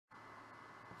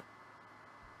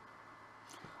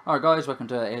Alright guys, welcome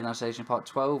to Alien Isolation Part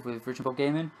 12 with Richard Bob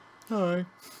Gaming. Hi.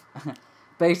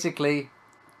 Basically,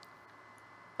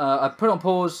 I put on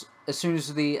pause as soon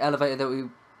as the elevator that we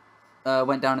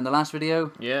went down in the last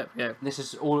video. Yeah. This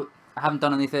is all, I haven't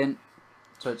done anything,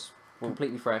 so it's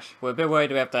completely fresh. We're a bit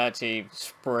worried we have to actually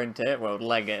sprint it, well,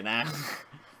 leg it now.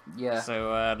 Yeah.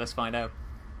 So, let's find out.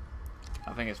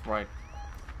 I think it's right.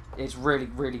 It's really,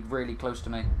 really, really close to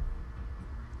me.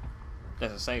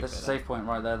 There's a save There's a bit save point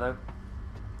right there though.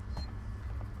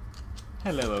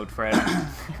 Hello, old friend.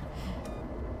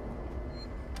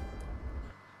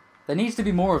 There needs to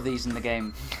be more of these in the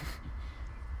game.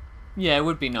 Yeah, it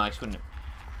would be nice, wouldn't it?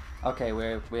 Okay,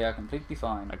 we are completely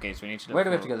fine. Okay, so we need to look Where do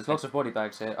we have for- to go? There's lots of body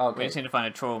bags here. Oh, We okay. just need to find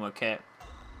a trauma kit.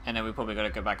 And then we probably got to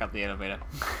go back up the elevator.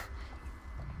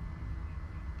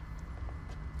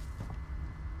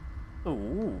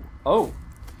 Ooh. Oh,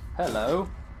 hello.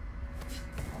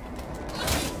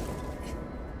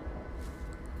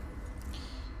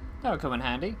 That'll come in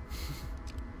handy.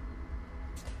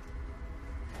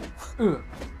 Ugh.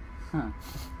 Huh.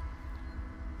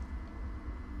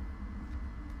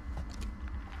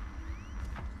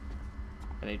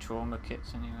 Are they trauma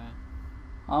kits anywhere?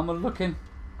 I'm looking.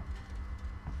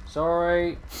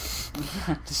 Sorry.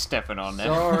 Just stepping on there.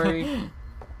 Sorry.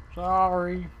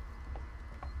 Sorry.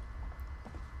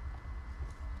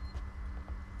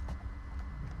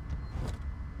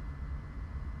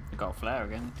 You got a flare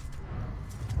again.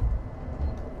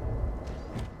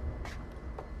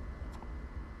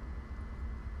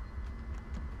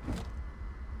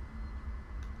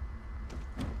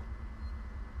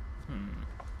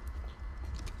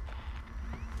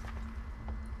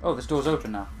 Oh, this door's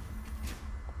open now.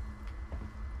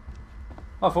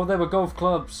 I thought they were golf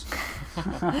clubs.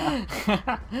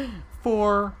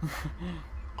 4.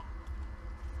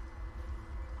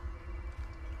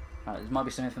 Right, there might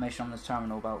be some information on this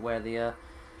terminal about where the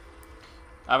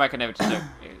I reckon they would just do.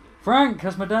 Frank,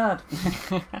 that's my dad.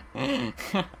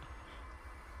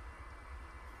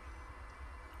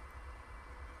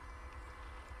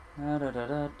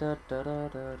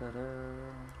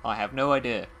 I have no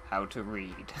idea how to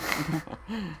read.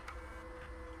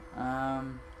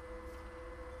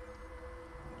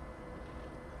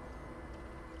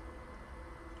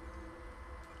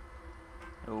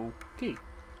 Okay.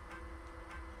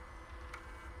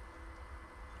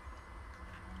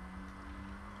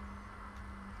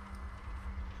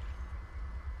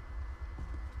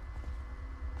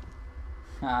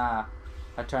 Ah,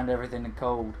 I turned everything to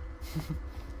cold.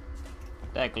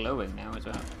 They're glowing now as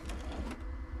well.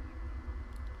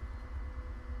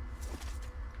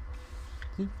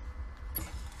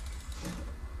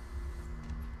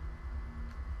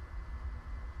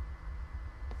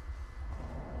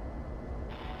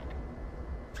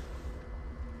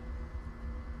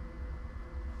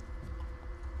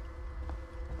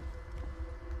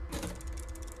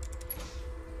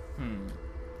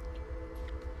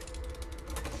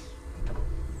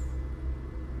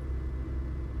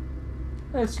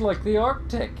 It's like the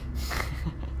Arctic.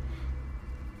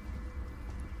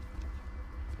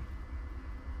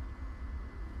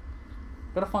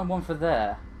 Gotta find one for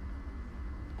there.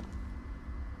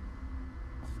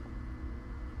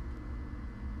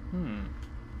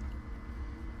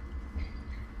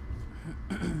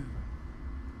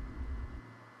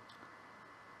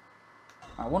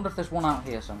 I wonder if there's one out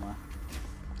here somewhere.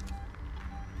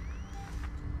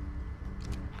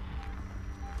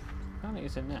 I don't think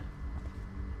it's in there.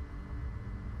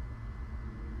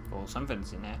 Or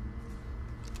something's in there.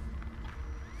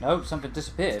 No, something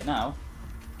disappeared now.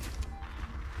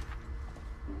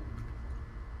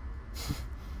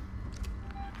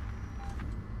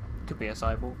 Could be a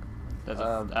cyborg. There's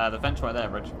a the fence right there,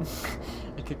 Rich.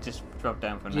 It could just drop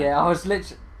down from there. Yeah, I was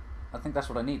literally... I think that's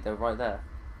what I need though, right there.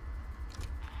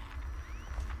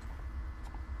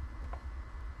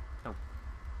 Oh.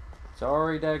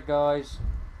 Sorry, dead guys.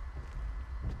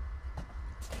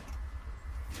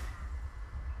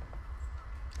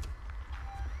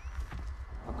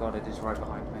 Oh god, it is right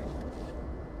behind me.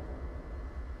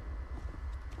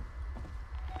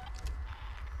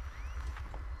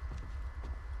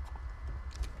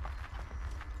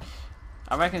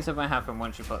 I reckon something might happen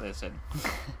once you put this in.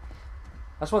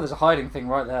 That's why there's a hiding thing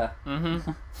right there.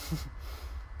 Mm-hmm.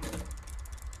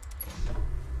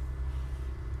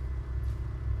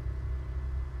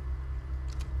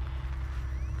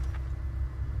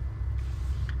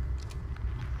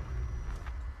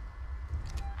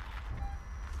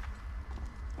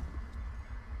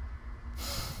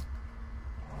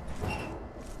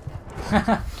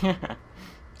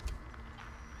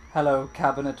 Hello,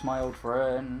 cabinet, my old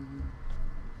friend.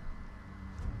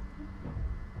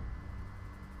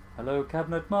 Hello,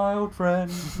 cabinet, my old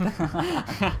friend.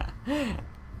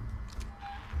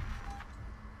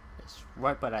 It's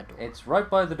right by that door. It's right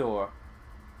by the door.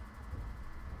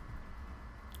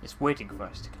 It's waiting for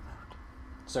us to come out.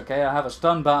 It's okay, I have a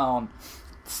stun bat on.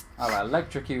 I'll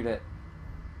electrocute it.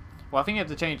 Well, I think you have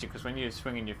to change it because when you were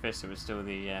swinging your fist, it was still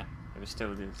the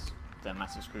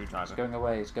massive screwdriver. It's going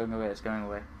away, it's going away, it's going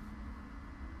away.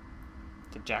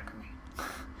 To jack me.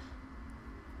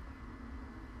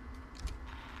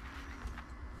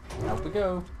 Out we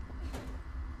go.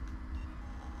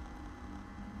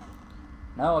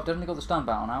 No, I've definitely got the stun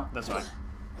bat on out. That's right.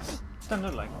 Doesn't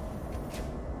look like.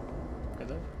 Good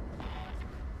though.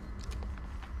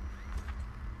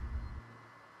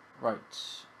 Right.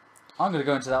 I'm going to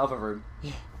go into that other room.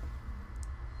 Yeah.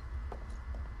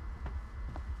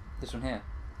 This one here.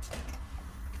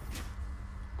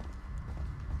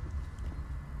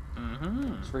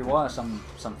 Mm-hmm. Let's rewire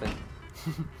something.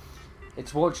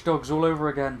 It's Watch Dogs all over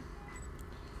again.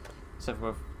 Except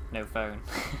with no phone.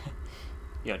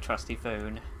 Your trusty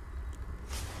phone.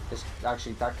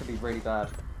 Actually, that could be really bad.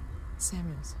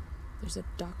 Samuels, there's a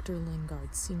Dr.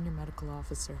 Lingard, senior medical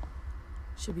officer.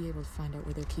 Should be able to find out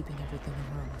where they're keeping everything in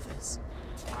her office.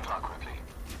 Good luck, Crikey.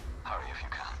 Hurry if you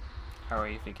can.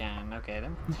 Hurry if you can. Okay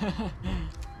then.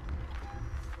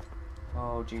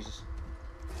 Oh, Jesus.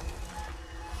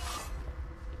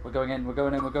 We're going in, we're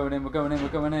going in, we're going in, we're going in, we're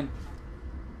going in.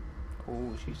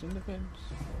 Oh, she's in the fence.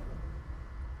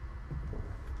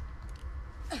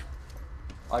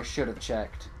 I should have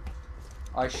checked.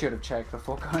 I should have checked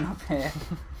before going up here.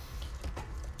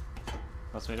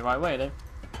 Must be the right way then.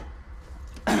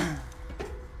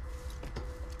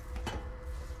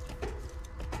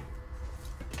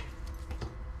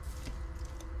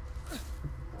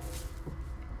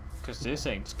 Because this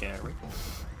ain't scary.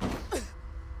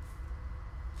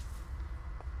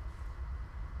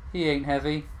 He ain't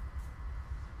heavy.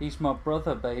 He's my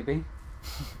brother, baby.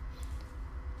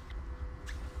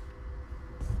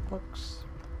 Books.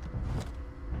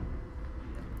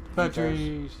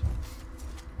 Batteries.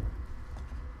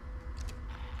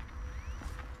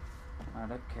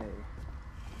 Right, okay.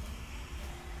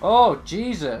 Oh,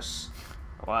 Jesus!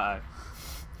 Wow.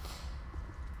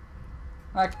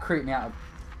 That creeped me out.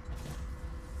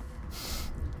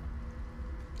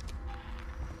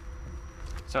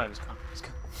 Sorry, let's go. Let's go.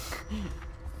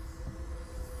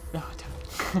 No,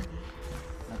 don't.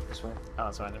 No, this way. Oh,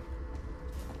 that's right.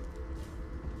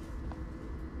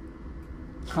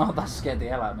 Oh, that scared the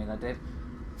hell out of me, that did.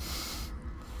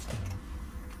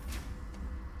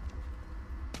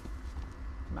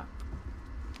 Map.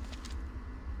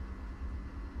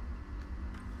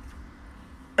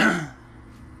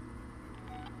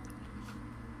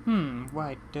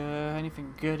 Right,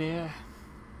 anything good here?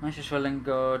 Message for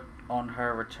Lingard on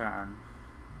her return.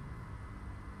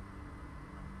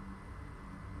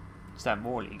 It's that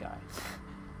Morley guy.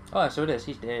 Oh, so it is.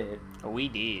 He's dead. Oh, we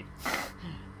did.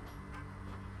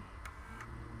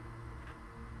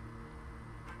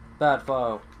 Bad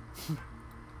file.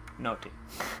 Naughty.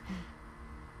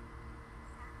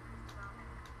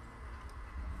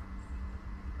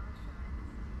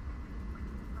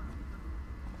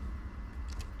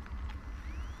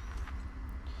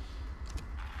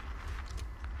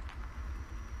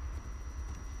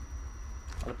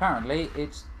 Well, apparently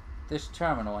it's this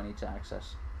terminal I need to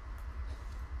access.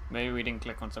 Maybe we didn't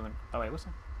click on something. Oh wait, what's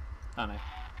that? Oh no.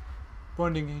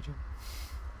 Bonding agent.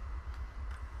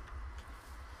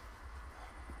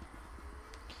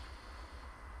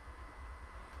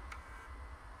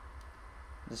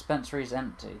 The dispensary's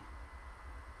empty.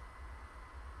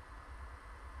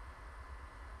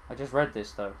 I just read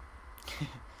this though.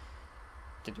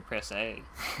 Did you press A?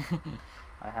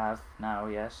 I have now,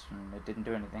 yes, and it didn't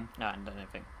do anything. No, I haven't done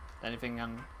anything. Anything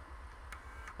on...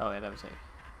 Oh yeah, that was A.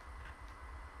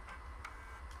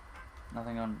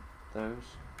 Nothing on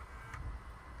those.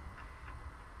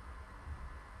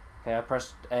 Okay, I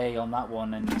pressed A on that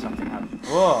one and something happened.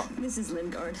 Whoa! This is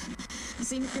Lingard,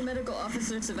 Senior Medical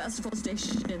Officer at Sevastopol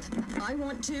Station. I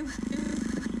want to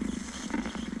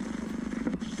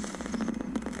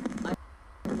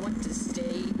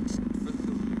state for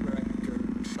the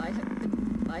record.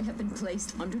 I have been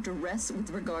placed under duress with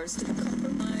regards to the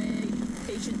compromise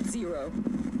patient 0.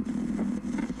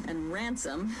 And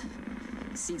Ransom,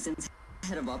 Season's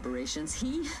head of operations,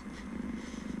 he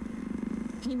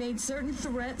made certain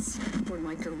threats for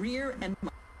my career and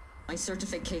my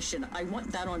certification. I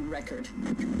want that on record.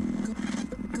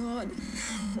 God.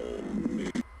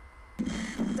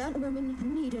 That woman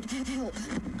needed help.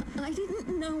 I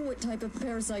didn't know what type of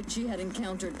parasite she had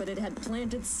encountered, but it had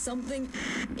planted something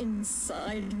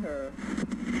inside her.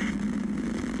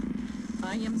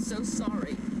 I am so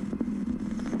sorry.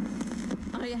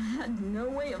 I had no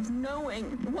way of knowing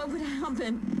what would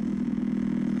happen.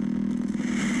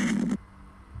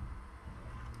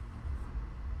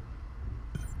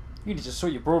 You need to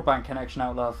sort your broadband connection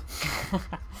out, love.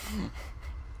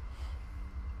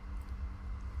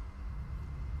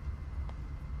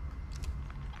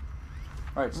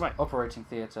 Right. Operating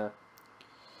theatre.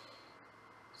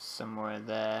 Somewhere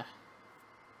there.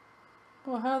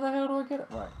 Well, how the hell do I get it?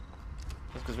 Right.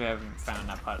 Just because we haven't found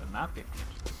that part of the map yet.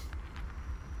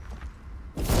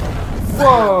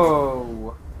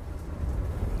 Whoa!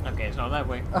 Okay, it's not that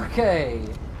way. Okay.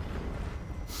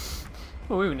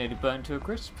 Well, we were nearly burnt to a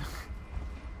crisp.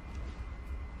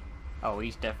 Oh,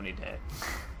 he's definitely dead.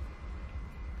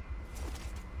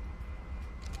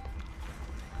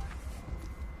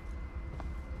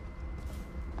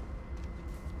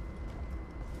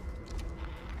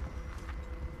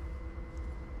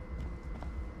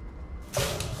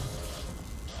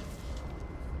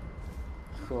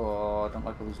 Oh, I don't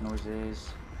like all these noises.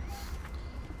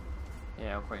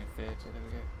 Yeah, operating theatre, there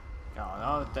we go. Oh,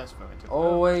 no, that's where we took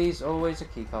Always a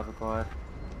keycard required.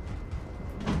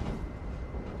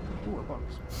 Ooh, a box.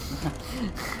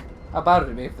 How bad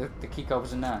would it be if the keycard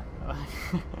was in there?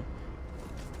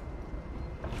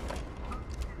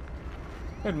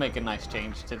 It would make a nice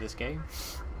change to this game,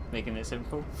 making it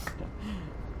simple.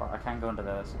 Right, I can go under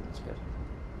there, that's good.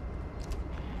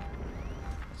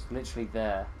 It's literally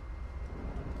there.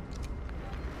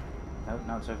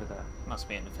 No, it's over there. Must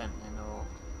be in the vent then, or...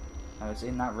 No, it's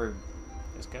in that room.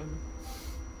 Let's go.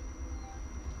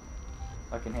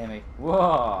 I can hear me.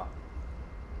 Whoa!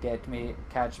 Get me,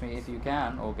 catch me if you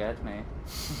can, or get me.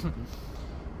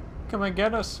 Come and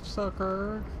get us,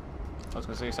 sucker! I was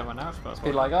gonna say someone else, but I was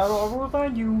Be like, I will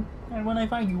find you, and when I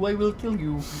find you, I will kill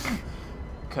you.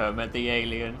 Kermit the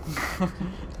alien.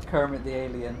 Kermit the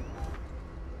alien.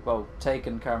 Well,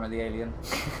 taken Kermit the alien.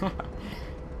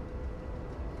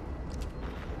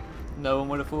 No one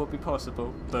would have thought it'd be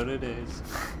possible, but it is.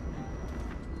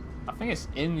 I think it's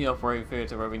in the operating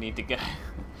theatre where we need to go.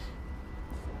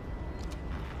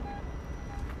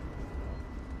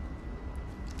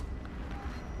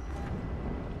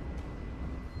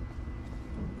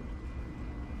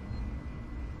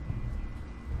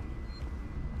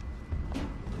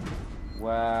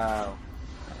 Wow.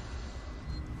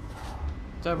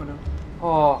 Terminal.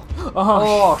 Oh.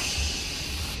 Oh,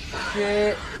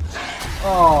 shit.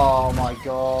 Oh my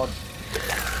god.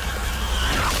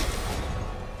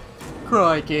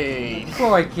 Crikey!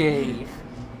 Crikey.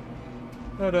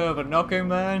 Head over knocking,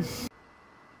 man.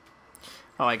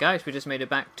 Alright guys, we just made it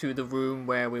back to the room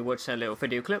where we watched that little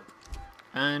video clip.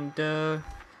 And we're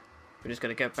just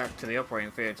gonna get back to the operating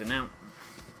theatre now.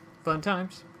 Fun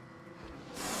times.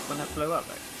 When that blew up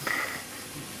though.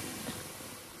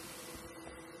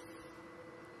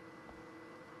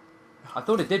 I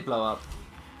thought it did blow up.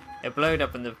 It blowed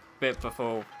up in the bit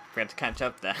before we had to catch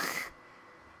up there.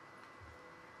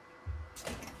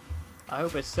 I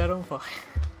hope it's set on fire.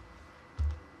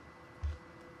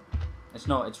 It's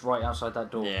not, it's right outside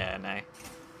that door. Yeah, no.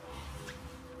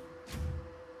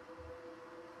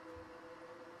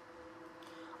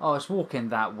 Oh, it's walking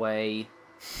that way.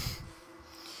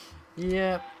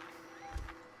 Yep.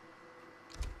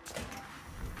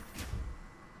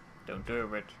 Don't do it,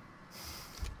 Rich.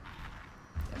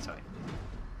 That's right.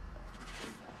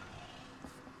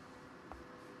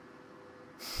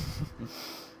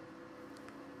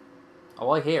 Oh,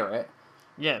 I hear it.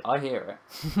 Yeah. I hear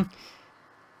it. Is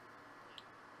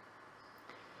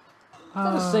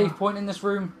that a save point in this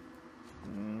room?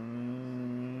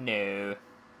 No.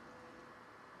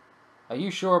 Are you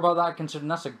sure about that, considering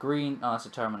that's a green... Oh, that's a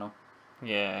terminal.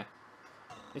 Yeah.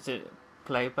 Is it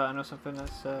play button or something?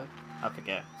 That's I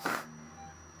forget.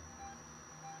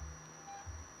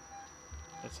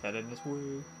 Let's head in this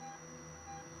way.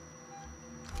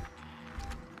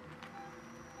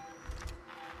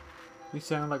 We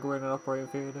sound like we're in an operating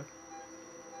theatre.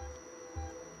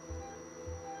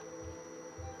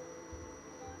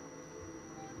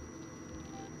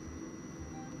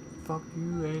 Fuck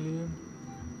you, alien.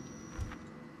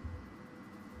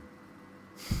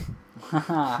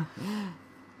 Haha.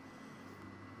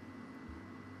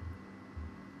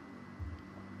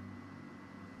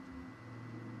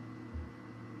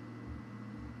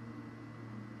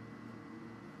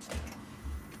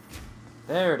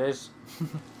 There it is.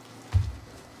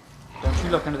 Don't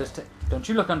you look under this. Don't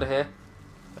you look under here.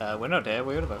 We're not there.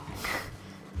 We're about.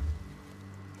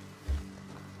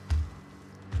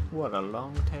 What a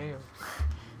long tail.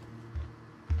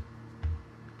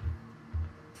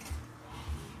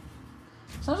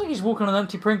 Sounds like he's walking on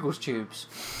empty Pringles tubes.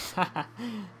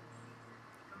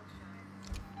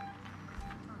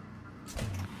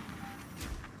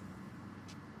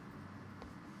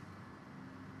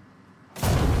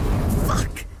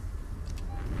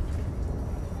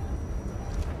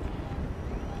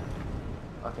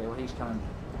 Okay, well he's coming.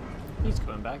 He's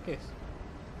coming back, yes.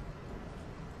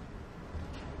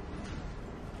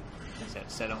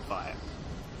 Set on fire.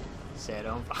 Set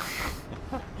on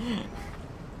fire.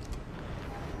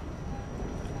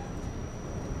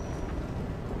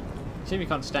 See if you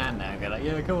can't stand there and go like,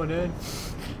 yeah, come on in.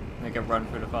 Make a run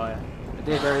through the fire. I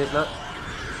did, there he is, look.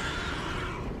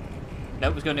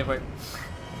 Nope, it's going the other way.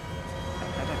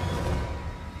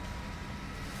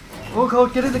 Oh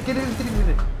god, get in there, get in there, get in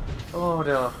there. Oh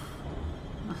no.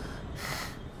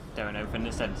 Don't open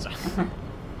the sensor.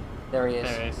 There he is.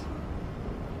 There he is.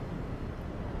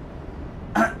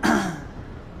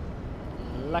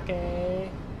 Lucky.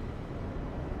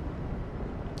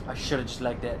 I should have just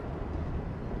legged it.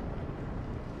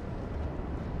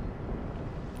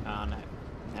 Oh no.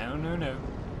 No, no, no.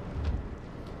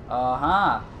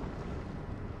 Aha!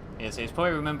 Yeah, so he's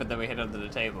probably remembered that we hid under the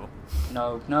table.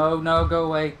 No, no, no, go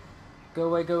away. Go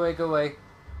away, go away, go away.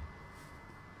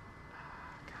 Oh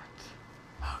god,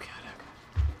 oh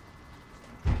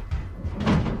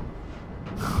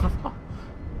god.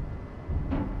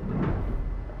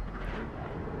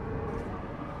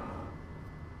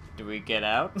 Do we get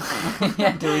out?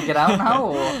 Yeah, do we get out now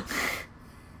or?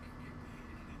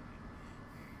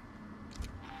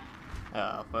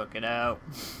 Oh, fuck it out.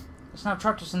 It's now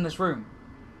trapped us in this room.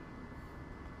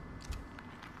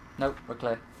 Nope, we're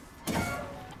clear.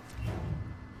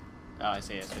 Oh, I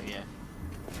see, yeah.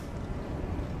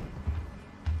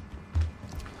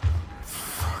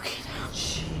 Fucking hell,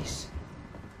 jeez.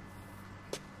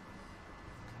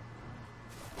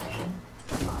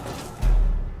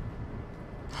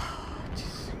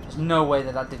 There's no way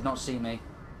that did not see me.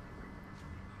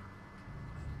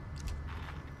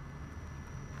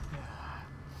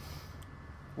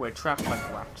 We're trapped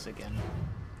like rats again.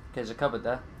 Okay, there's a cupboard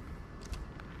there.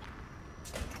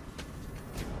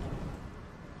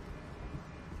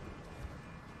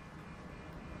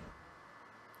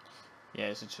 Yeah,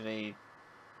 it's actually...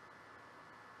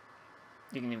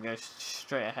 You can either go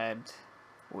straight ahead,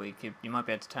 or you might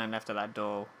be able to turn left at that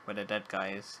door where the dead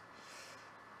guy is.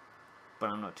 But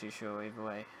I'm not too sure either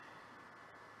way.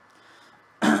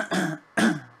 I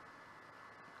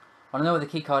know where the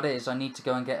key card is. I need to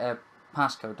go and get a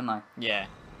passcode, don't I? Yeah.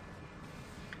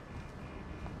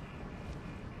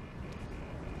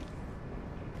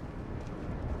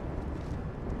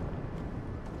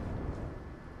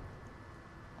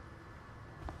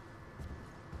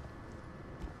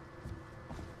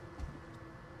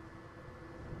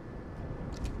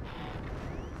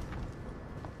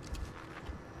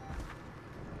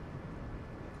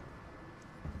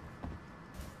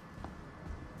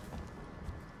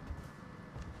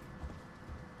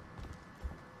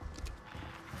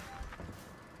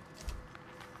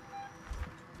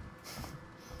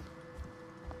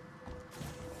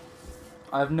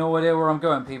 I have no idea where I'm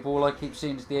going, people. All I keep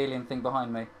seeing is the alien thing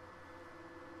behind me.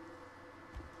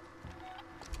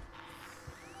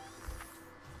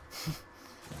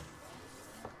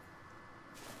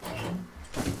 I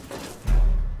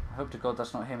hope to God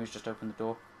that's not him who's just opened the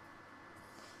door.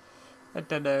 I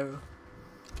don't know.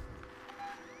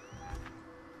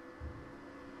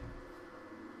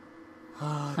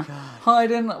 Oh god.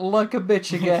 Hiding like a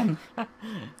bitch again.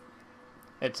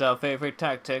 It's our favourite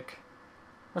tactic.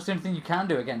 That's the only thing you can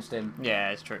do against him.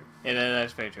 Yeah, it's true. Yeah,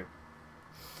 that's very true.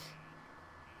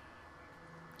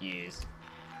 Yes.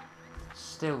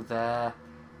 Still there.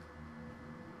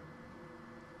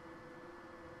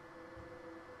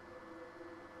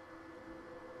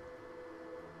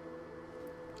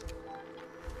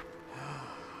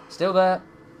 Still there.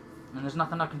 And there's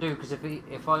nothing I can do because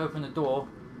if I open the door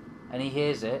and he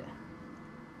hears it.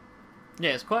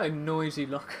 Yeah, it's quite a noisy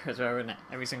locker as well, isn't it?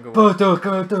 Every single Go one. do.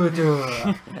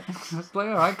 It's like,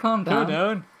 alright, calm Calm down.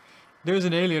 down. There's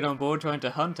an alien on board trying to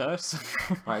hunt us.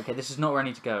 Right, okay, this is not where I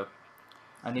need to go.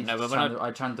 I need to turn I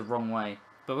turned the wrong way.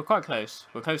 But we're quite close.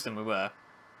 We're closer than we were.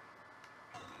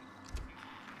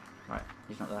 Right,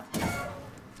 he's not there.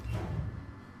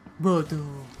 Bodo.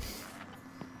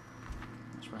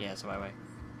 That's right. Yeah, it's the right way.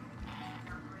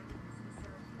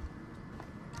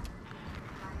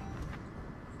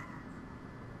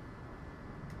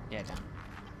 Yeah, down.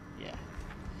 Yeah.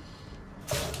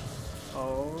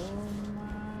 Oh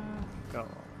my god.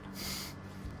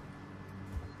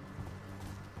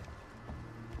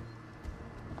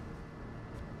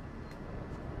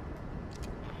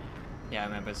 Yeah, I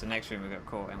remember it's the next room we got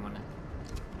caught in, wasn't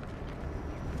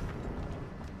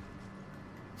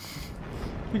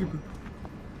it?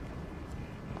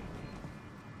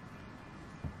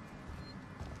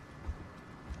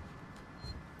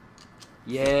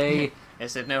 Yay! It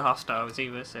said no hostiles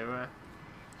either, so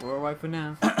we're alright for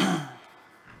now.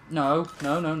 No.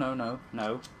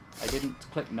 I didn't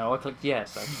click no, I clicked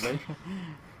yes, actually.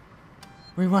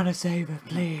 We want to save it,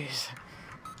 please.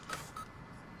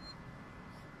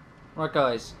 Right,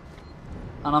 guys.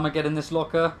 And I'm gonna get in this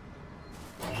locker.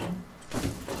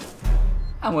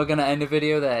 And we're gonna end the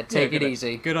video there. Take it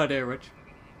easy. Good idea, Rich.